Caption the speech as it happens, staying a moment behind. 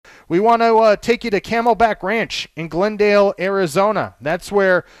We want to take you to Camelback Ranch in Glendale, Arizona. That's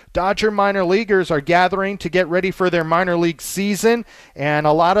where Dodger minor leaguers are gathering to get ready for their minor league season, and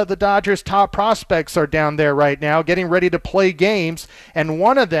a lot of the Dodgers' top prospects are down there right now getting ready to play games, and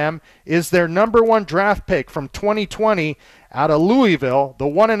one of them is their number one draft pick from 2020 out of Louisville, the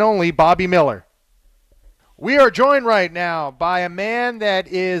one and only Bobby Miller. We are joined right now by a man that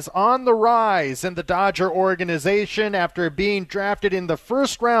is on the rise in the Dodger organization after being drafted in the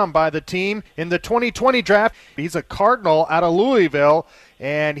first round by the team in the 2020 draft. He's a Cardinal out of Louisville,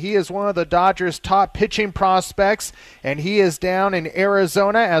 and he is one of the Dodgers' top pitching prospects, and he is down in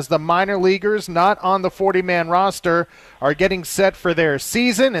Arizona as the minor leaguers not on the 40-man roster are getting set for their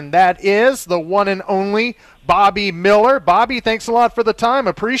season, and that is the one and only Bobby Miller. Bobby, thanks a lot for the time.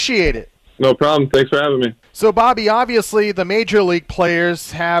 Appreciate it. No problem. Thanks for having me. So, Bobby, obviously the major league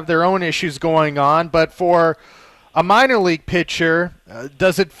players have their own issues going on, but for a minor league pitcher,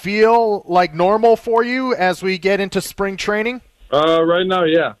 does it feel like normal for you as we get into spring training? Right now,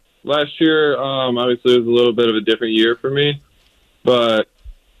 yeah. Last year, obviously, it was a little bit of a different year for me, but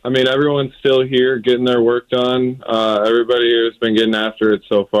I mean, everyone's still here getting their work done. Everybody here has been getting after it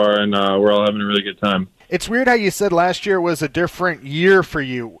so far, and we're all having a really good time. It's weird how you said last year was a different year for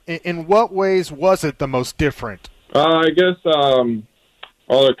you. In what ways was it the most different? I guess all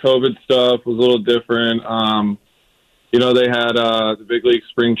the COVID stuff was a little different. They had the big league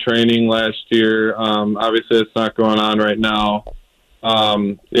spring training last year. Obviously, it's not going on right now.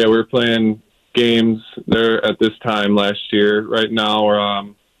 We were playing games there at this time last year. Right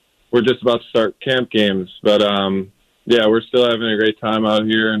now, we're just about to start camp games, but we're still having a great time out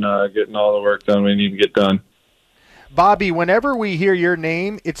here and getting all the work done we need to get done. Bobby, whenever we hear your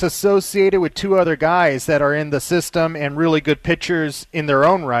name, it's associated with two other guys that are in the system and really good pitchers in their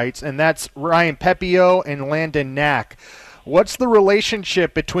own rights, and that's Ryan Pepiot and Landon Knack. What's the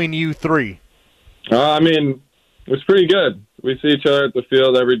relationship between you three? It's pretty good. We see each other at the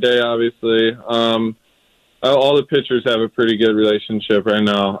field every day, obviously. All the pitchers have a pretty good relationship right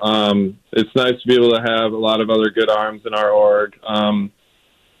now. It's nice to be able to have a lot of other good arms in our org.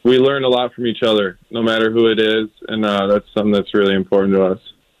 We learn a lot from each other, no matter who it is, and that's something that's really important to us.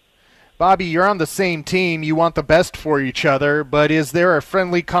 Bobby, you're on the same team. You want the best for each other, but is there a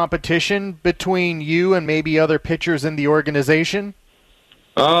friendly competition between you and maybe other pitchers in the organization?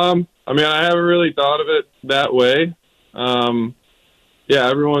 I haven't really thought of it that way.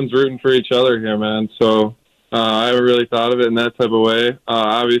 Everyone's rooting for each other here, man, so I haven't really thought of it in that type of way.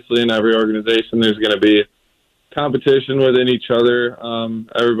 Obviously, in every organization, there's going to be competition within each other.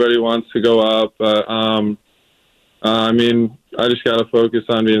 Everybody wants to go up, but I just got to focus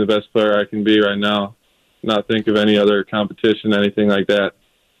on being the best player I can be right now, not think of any other competition, anything like that.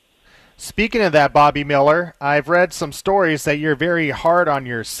 Speaking of that, Bobby Miller, I've read some stories that you're very hard on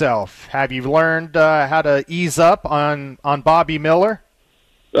yourself. Have you learned how to ease up on Bobby Miller?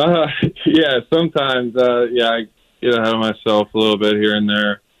 Sometimes. I get ahead of myself a little bit here and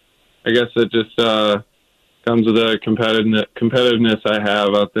there. I guess it just comes with the competitiveness I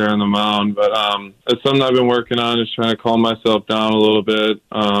have out there on the mound. But it's something I've been working on, just trying to calm myself down a little bit,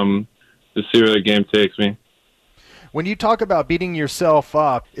 to see where the game takes me. When you talk about beating yourself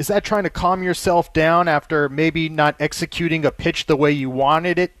up, is that trying to calm yourself down after maybe not executing a pitch the way you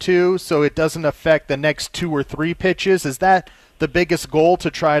wanted it to so it doesn't affect the next 2 or 3 pitches? Is that the biggest goal, to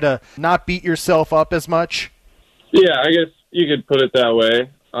try to not beat yourself up as much? Yeah, I guess you could put it that way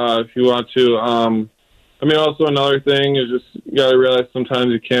if you want to. Also another thing is just you got to realize sometimes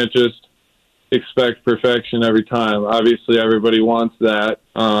you can't just expect perfection every time. Obviously, everybody wants that.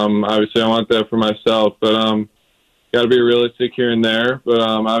 Obviously, I want that for myself, but got to be realistic here and there. But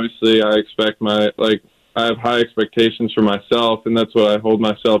obviously, I have high expectations for myself, and that's what I hold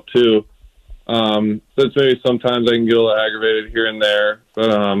myself to. That's maybe sometimes I can get a little aggravated here and there, but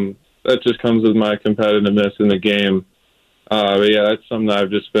that just comes with my competitiveness in the game. That's something I've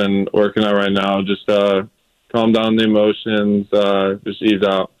just been working on right now. Just calm down the emotions, just ease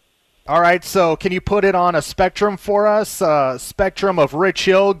out. All right, so can you put it on a spectrum for us? Spectrum of Rich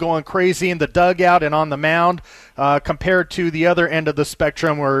Hill going crazy in the dugout and on the mound, compared to the other end of the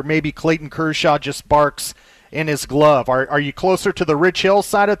spectrum where maybe Clayton Kershaw just barks in his glove. Are you closer to the Rich Hill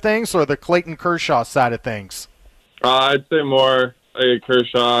side of things or the Clayton Kershaw side of things? I'd say more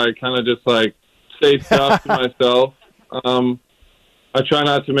Kershaw. I kind of just say stuff to myself. I try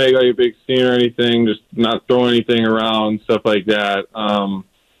not to make a big scene or anything, just not throw anything around, stuff like that.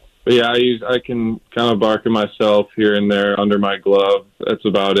 I can kind of bark at myself here and there under my glove. That's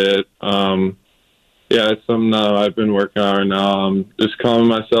about it. It's something I've been working on right now. Just calming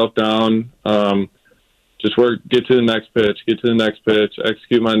myself down, just work, get to the next pitch,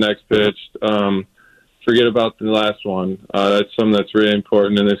 execute my next pitch. Forget about the last one. That's something that's really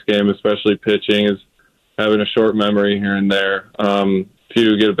important in this game, especially pitching, is having a short memory here and there. If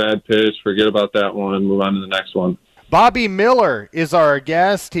you get a bad pitch, forget about that one, move on to the next one. Bobby Miller is our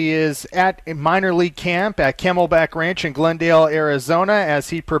guest. He is at a minor league camp at Camelback Ranch in Glendale, Arizona, as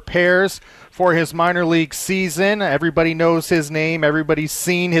he prepares for his minor league season. Everybody knows his name. Everybody's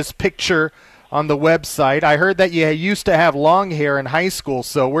seen his picture on the website. I heard that you used to have long hair in high school,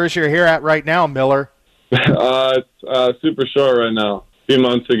 so where's your hair at right now, Miller? It's super short right now. A few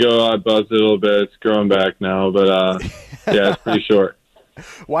months ago, I buzzed it a little bit. It's growing back now, but yeah, it's pretty short.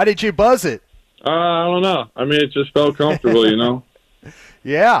 Why did you buzz it? I don't know. I mean, it just felt comfortable, you know?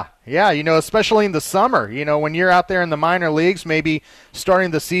 Yeah, especially in the summer. When you're out there in the minor leagues, maybe starting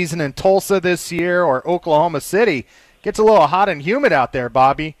the season in Tulsa this year or Oklahoma City, it gets a little hot and humid out there,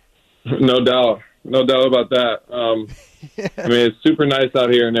 Bobby. No doubt about that. I mean, it's super nice out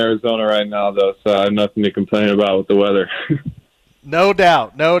here in Arizona right now, though, so I have nothing to complain about with the weather. No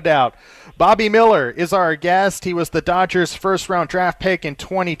doubt. Bobby Miller is our guest. He was the Dodgers' first-round draft pick in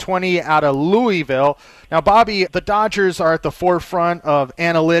 2020 out of Louisville. Now, Bobby, the Dodgers are at the forefront of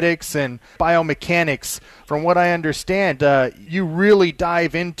analytics and biomechanics. From what I understand, you really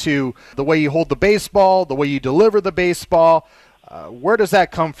dive into the way you hold the baseball, the way you deliver the baseball. Where does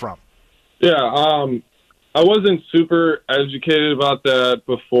that come from? Yeah, I wasn't super educated about that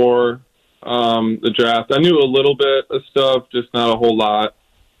before the draft. I knew a little bit of stuff, just not a whole lot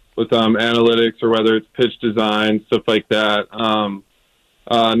with analytics or whether it's pitch design, stuff like that.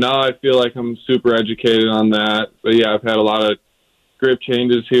 Now I feel like I'm super educated on that. But, yeah, I've had a lot of grip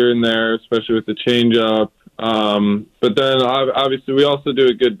changes here and there, especially with the changeup. But then, obviously, we also do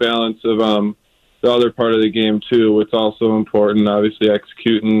a good balance of the other part of the game, too, which is also important, obviously,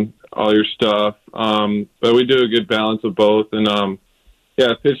 executing all your stuff. But we do a good balance of both. And,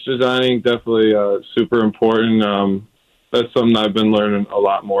 yeah, pitch designing, definitely super important. That's something I've been learning a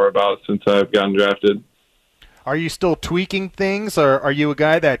lot more about since I've gotten drafted. Are you still tweaking things, or are you a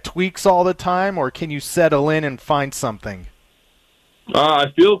guy that tweaks all the time, or can you settle in and find something? I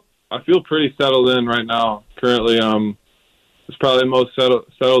feel pretty settled in right now. Currently, it's probably the most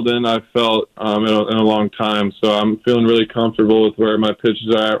settled in I've felt in a long time. So I'm feeling really comfortable with where my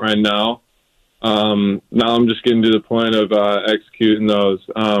pitches are at right now. Now I'm just getting to the point of executing those.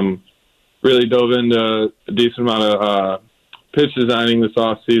 Really dove into a decent amount of pitch designing this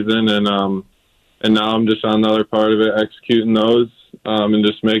off season, and now I'm just on the other part of it, executing those, and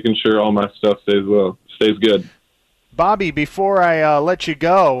just making sure all my stuff stays good. Bobby, before I let you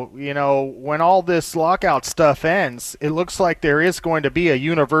go, when all this lockout stuff ends, it looks like there is going to be a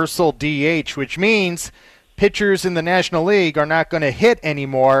universal DH, which means pitchers in the National League are not going to hit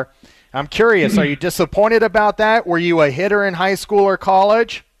anymore. I'm curious, are you disappointed about that? Were you a hitter in high school or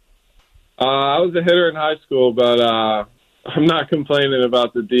college? I was a hitter in high school, but I'm not complaining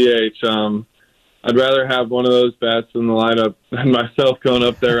about the DH. I'd rather have one of those bats in the lineup than myself going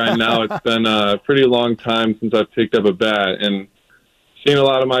up there right now. It's been a pretty long time since I've picked up a bat and seen a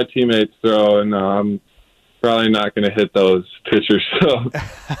lot of my teammates throw, and I'm probably not going to hit those pitchers. So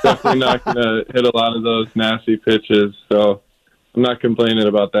definitely not going to hit a lot of those nasty pitches. So I'm not complaining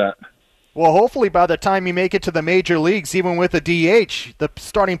about that. Well, hopefully by the time you make it to the major leagues, even with a DH, the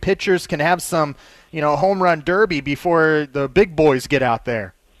starting pitchers can have some, home run derby before the big boys get out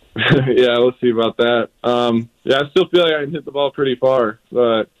there. Yeah, we'll see about that. Yeah, I still feel like I can hit the ball pretty far,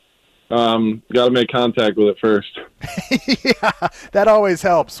 but got to make contact with it first. Yeah, that always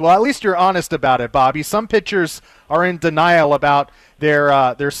helps. Well, at least you're honest about it, Bobby. Some pitchers are in denial about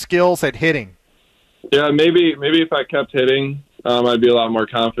their skills at hitting. Yeah, maybe if I kept hitting, I'd be a lot more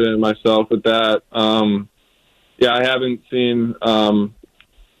confident in myself with that. Yeah, I haven't seen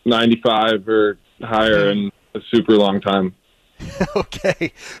 95 or higher in a super long time.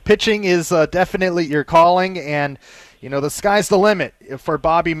 Okay. Pitching is definitely your calling, and, the sky's the limit for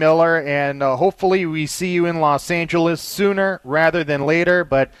Bobby Miller, and hopefully we see you in Los Angeles sooner rather than later.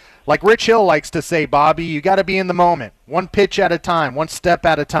 But like Rich Hill likes to say, Bobby, you got to be in the moment. One pitch at a time, one step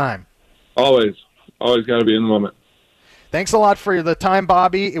at a time. Always got to be in the moment. Thanks a lot for the time,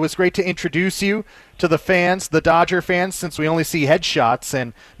 Bobby. It was great to introduce you to the fans, the Dodger fans, since we only see headshots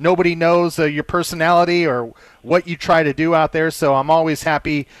and nobody knows your personality or what you try to do out there. So I'm always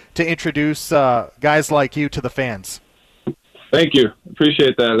happy to introduce guys like you to the fans. Thank you.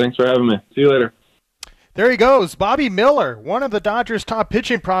 Appreciate that. Thanks for having me. See you later. There he goes, Bobby Miller, one of the Dodgers' top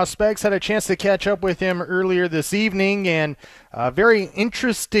pitching prospects. Had a chance to catch up with him earlier this evening, and a very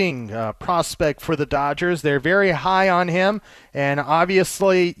interesting prospect for the Dodgers. They're very high on him, and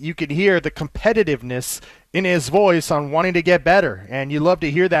obviously you could hear the competitiveness in his voice on wanting to get better, and you love to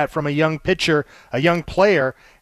hear that from a young pitcher, a young player.